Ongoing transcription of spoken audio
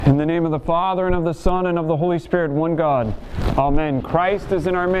In the name of the Father, and of the Son, and of the Holy Spirit, one God. Amen. Christ is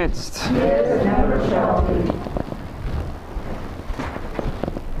in our midst. Yes, and ever shall be.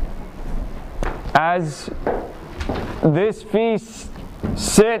 As this feast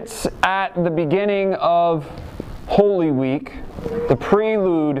sits at the beginning of Holy Week, the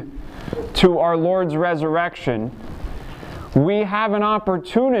prelude to our Lord's resurrection, we have an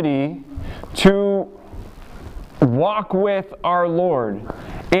opportunity to walk with our Lord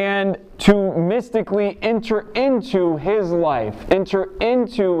and to mystically enter into His life, enter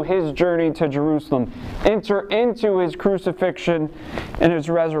into His journey to Jerusalem, enter into His crucifixion and His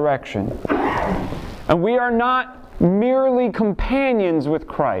resurrection. And we are not merely companions with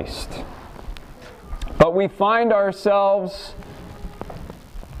Christ, but we find ourselves,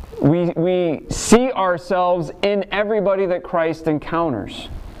 we see ourselves in everybody that Christ encounters.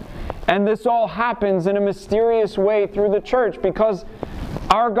 And this all happens in a mysterious way through the church because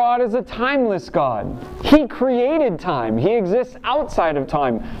our God is a timeless God. He created time. He exists outside of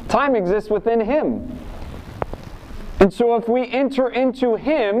time. Time exists within Him. And so if we enter into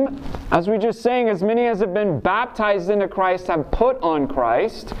Him, as we just sang, as many as have been baptized into Christ have put on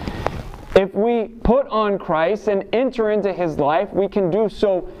Christ. If we put on Christ and enter into His life, we can do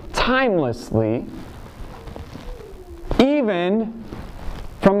so timelessly, even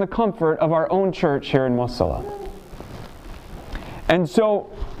from the comfort of our own church here in Wasilla. And so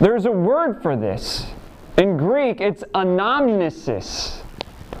there's a word for this. In Greek, it's anamnesis.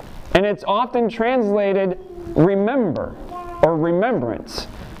 And it's often translated remember or remembrance.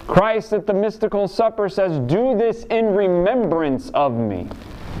 Christ at the mystical supper says, "Do this in remembrance of me."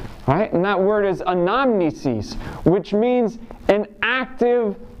 Right? And that word is anamnesis, which means an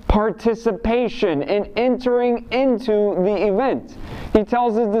active participation in entering into the event. He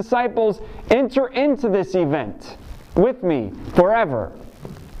tells His disciples, enter into this event with me forever.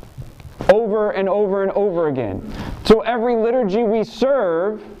 Over and over and over again. So every liturgy we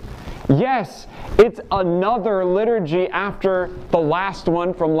serve, yes, it's another liturgy after the last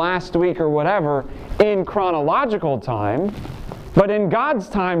one from last week or whatever in chronological time, but in God's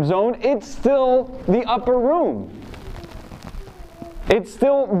time zone, it's still the upper room. It's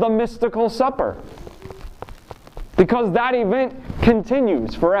still the mystical supper. Because that event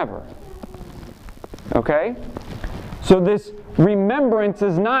continues forever. Okay? So this remembrance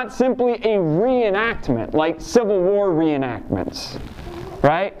is not simply a reenactment, like Civil War reenactments.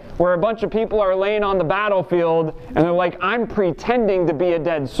 Right? Where a bunch of people are laying on the battlefield and they're like, I'm pretending to be a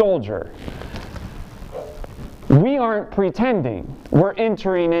dead soldier. We aren't pretending. We're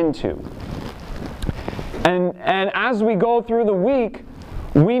entering into. And as we go through the week,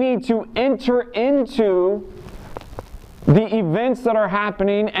 we need to enter into the events that are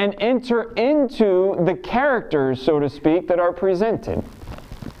happening and enter into the characters, so to speak, that are presented.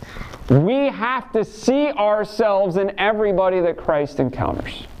 We have to see ourselves in everybody that Christ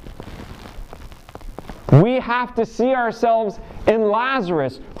encounters. We have to see ourselves in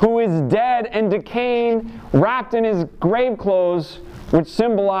Lazarus, who is dead and decaying, wrapped in his grave clothes, which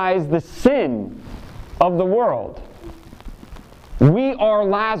symbolize the sin of the world. We are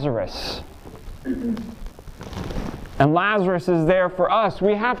Lazarus. And Lazarus is there for us.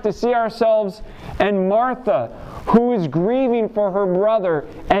 We have to see ourselves in Martha, who is grieving for her brother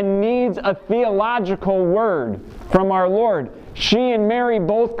and needs a theological word from our Lord. She and Mary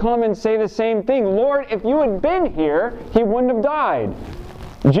both come and say the same thing. Lord, if you had been here, he wouldn't have died.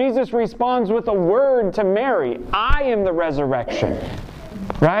 Jesus responds with a word to Mary. I am the resurrection.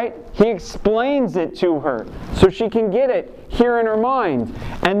 Right? He explains it to her so she can get it here in her mind.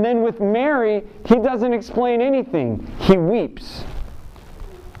 And then with Mary, he doesn't explain anything. He weeps.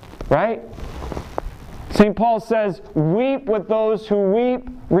 Right? St. Paul says, weep with those who weep,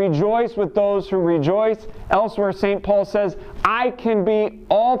 rejoice with those who rejoice. Elsewhere, St. Paul says, I can be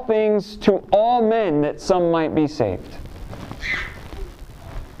all things to all men that some might be saved.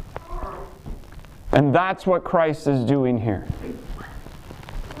 And that's what Christ is doing here.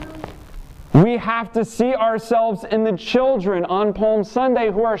 We have to see ourselves in the children on Palm Sunday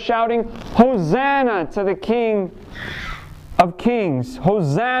who are shouting, Hosanna to the King of Kings.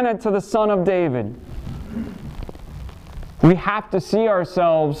 Hosanna to the Son of David. We have to see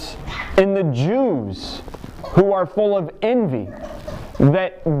ourselves in the Jews who are full of envy,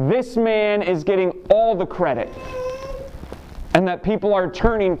 that this man is getting all the credit. And that people are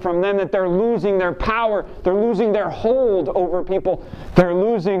turning from them, that they're losing their power, they're losing their hold over people, they're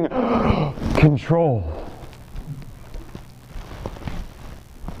losing control.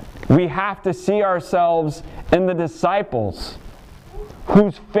 We have to see ourselves in the disciples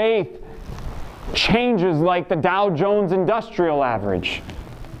whose faith changes like the Dow Jones Industrial Average.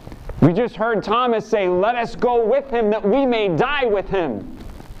 We just heard Thomas say, "Let us go with him that we may die with him."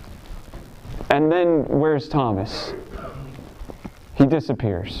 And then where's Thomas? He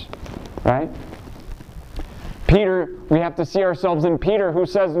disappears, right? Peter, we have to see ourselves in Peter, who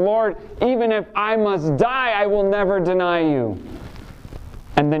says, "Lord, even if I must die, I will never deny you."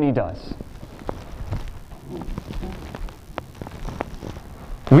 And then he does.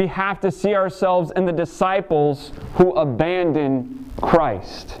 We have to see ourselves in the disciples who abandon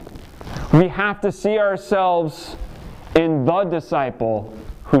Christ. We have to see ourselves in the disciple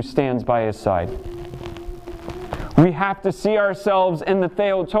who stands by his side. We have to see ourselves in the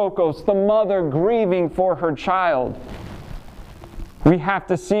Theotokos, the mother grieving for her child. We have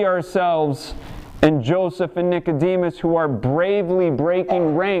to see ourselves in Joseph and Nicodemus, who are bravely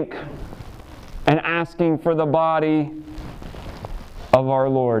breaking rank and asking for the body of our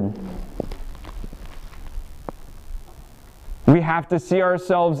Lord. We have to see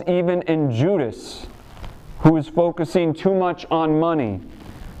ourselves even in Judas, who is focusing too much on money,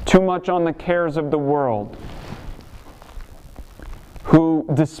 too much on the cares of the world, who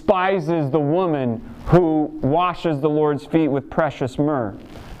despises the woman who washes the Lord's feet with precious myrrh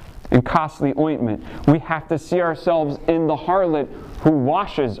and costly ointment. We have to see ourselves in the harlot who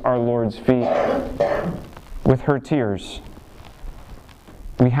washes our Lord's feet with her tears.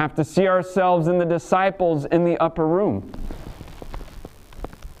 We have to see ourselves in the disciples in the upper room.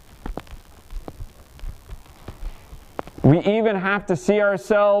 We even have to see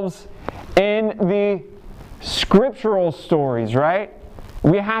ourselves in the scriptural stories, right?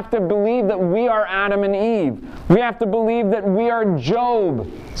 We have to believe that we are Adam and Eve. We have to believe that we are Job,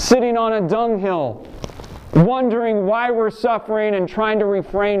 sitting on a dunghill, wondering why we're suffering and trying to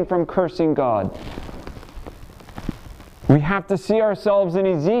refrain from cursing God. We have to see ourselves in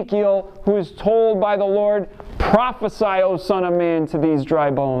Ezekiel, who is told by the Lord, "Prophesy, O Son of Man, to these dry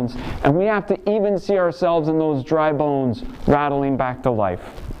bones." And we have to even see ourselves in those dry bones rattling back to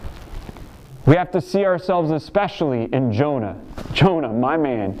life. We have to see ourselves especially in Jonah. Jonah, my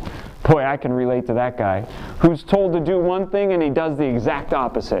man. Boy, I can relate to that guy. Who's told to do one thing and he does the exact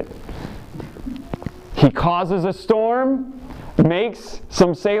opposite. He causes a storm, makes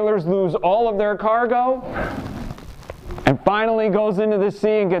some sailors lose all of their cargo, and finally goes into the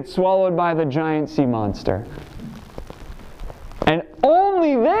sea and gets swallowed by the giant sea monster. And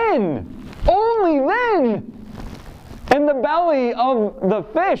only then, in the belly of the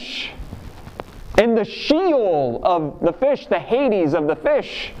fish, in the Sheol of the fish, the Hades of the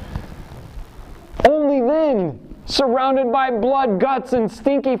fish, only then, surrounded by blood, guts, and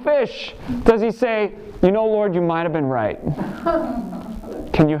stinky fish, does he say, "You know, Lord, you might have been right.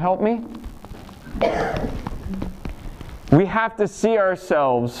 Can you help me?" We have to see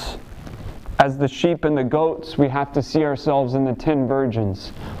ourselves as the sheep and the goats. We have to see ourselves in the 10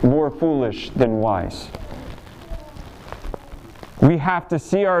 virgins, more foolish than wise. We have to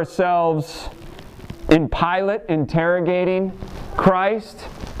see ourselves in Pilate interrogating Christ,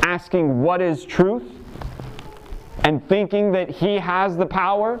 asking what is truth, and thinking that he has the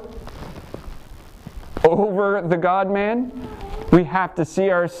power over the God-man. We have to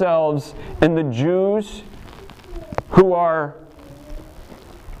see ourselves in the Jews who are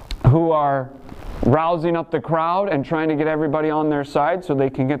rousing up the crowd and trying to get everybody on their side so they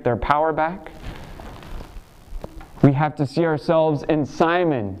can get their power back. We have to see ourselves in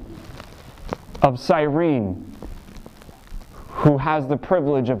Simon of Cyrene, who has the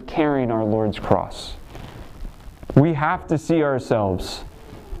privilege of carrying our Lord's cross. We have to see ourselves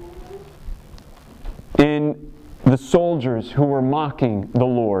in the soldiers who were mocking the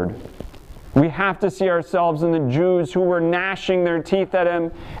Lord. We have to see ourselves in the Jews who were gnashing their teeth at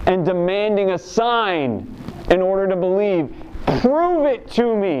him and demanding a sign in order to believe. "Prove it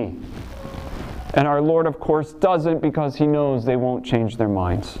to me." And our Lord, of course, doesn't, because he knows they won't change their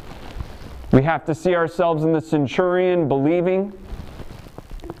minds. We have to see ourselves in the centurion believing,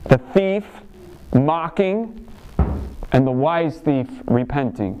 the thief mocking, and the wise thief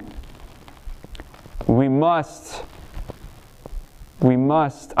repenting. We must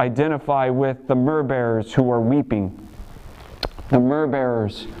identify with the myrrh-bearers who are weeping, the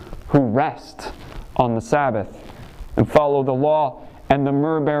myrrh-bearers who rest on the Sabbath and follow the law, and the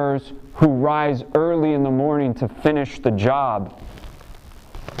myrrh-bearers who rise early in the morning to finish the job.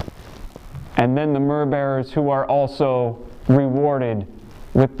 And then the myrrh-bearers who are also rewarded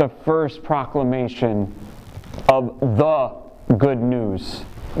with the first proclamation of the good news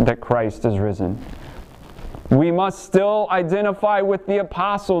that Christ is risen. We must still identify with the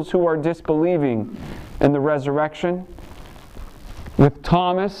apostles who are disbelieving in the resurrection, with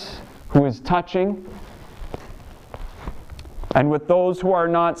Thomas, who is touching, and with those who are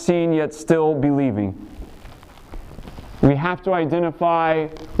not seen yet still believing. We have to identify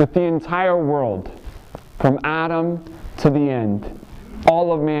with the entire world, from Adam to the end,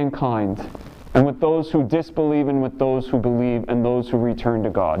 all of mankind, and with those who disbelieve and with those who believe and those who return to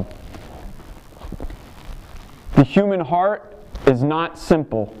God. The human heart is not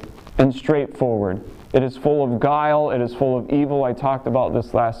simple and straightforward. It is full of guile, it is full of evil. I talked about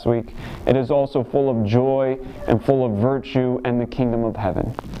this last week. It is also full of joy and full of virtue and the kingdom of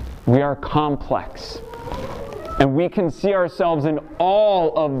heaven. We are complex. And we can see ourselves in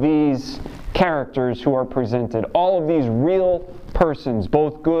all of these characters who are presented, all of these real persons,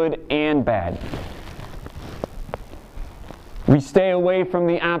 both good and bad. We stay away from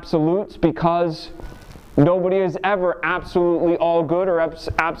the absolutes because nobody is ever absolutely all good or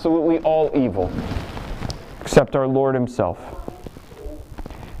absolutely all evil, except our Lord Himself.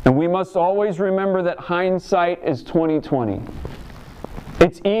 And we must always remember that hindsight is 20/20.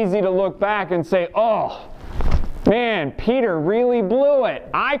 It's easy to look back and say, "Oh, man, Peter really blew it.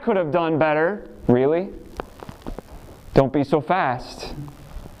 I could have done better." Really? Don't be so fast.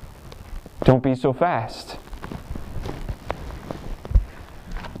 Don't be so fast.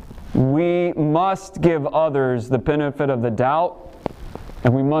 We must give others the benefit of the doubt,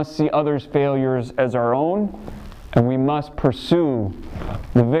 and we must see others' failures as our own, and we must pursue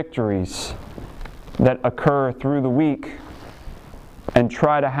the victories that occur through the week and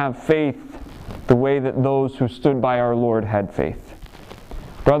try to have faith the way that those who stood by our Lord had faith.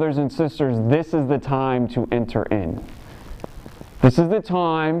 Brothers and sisters, this is the time to enter in. This is the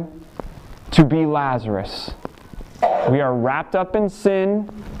time to be Lazarus. We are wrapped up in sin,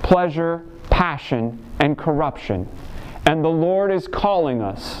 pleasure, passion, and corruption. And the Lord is calling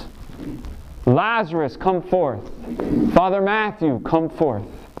us. Lazarus, come forth. Father Matthew, come forth.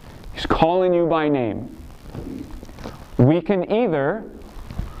 He's calling you by name. We can either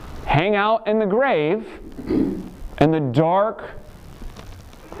hang out in the grave, in the dark,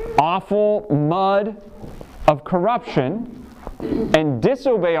 awful mud of corruption, and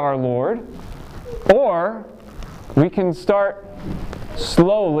disobey our Lord, or we can start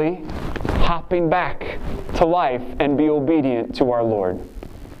slowly hopping back to life and be obedient to our Lord.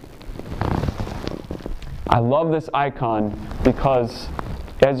 I love this icon because,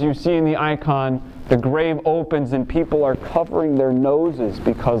 as you see in the icon, the grave opens and people are covering their noses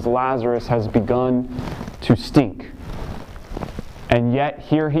because Lazarus has begun to stink. And yet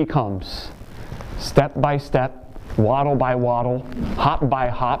here he comes, step by step, waddle by waddle, hop by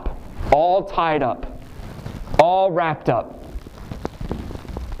hop, all tied up, all wrapped up.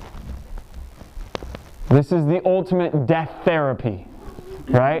 This is the ultimate death therapy,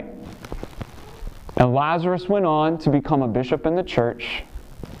 right? And Lazarus went on to become a bishop in the church,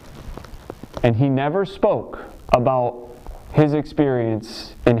 and he never spoke about his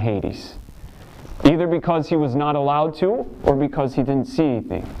experience in Hades. Either because he was not allowed to, or because he didn't see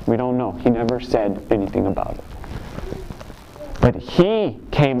anything. We don't know. He never said anything about it. But he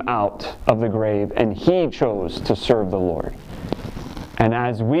came out of the grave, and he chose to serve the Lord. And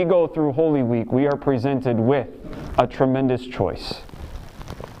as we go through Holy Week, we are presented with a tremendous choice.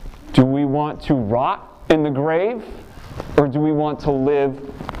 Do we want to rot in the grave, or do we want to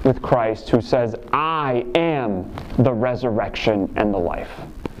live with Christ, who says, "I am the resurrection and the life"?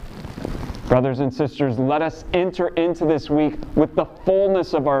 Brothers and sisters, let us enter into this week with the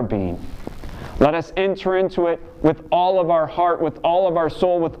fullness of our being. Let us enter into it with all of our heart, with all of our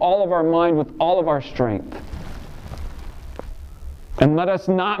soul, with all of our mind, with all of our strength. And let us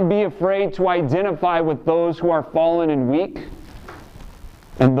not be afraid to identify with those who are fallen and weak,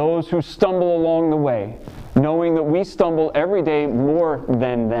 and those who stumble along the way, knowing that we stumble every day more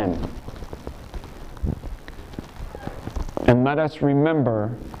than them. And let us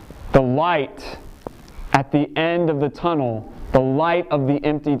remember the light at the end of the tunnel, the light of the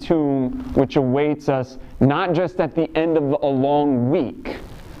empty tomb, which awaits us not just at the end of a long week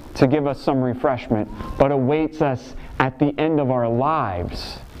to give us some refreshment, but awaits us at the end of our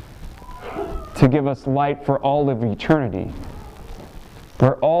lives to give us light for all of eternity,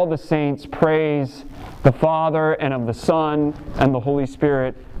 where all the saints praise the Father and of the Son and the Holy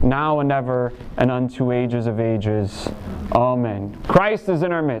Spirit, now and ever and unto ages of ages. Amen. Christ is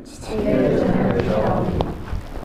in our midst.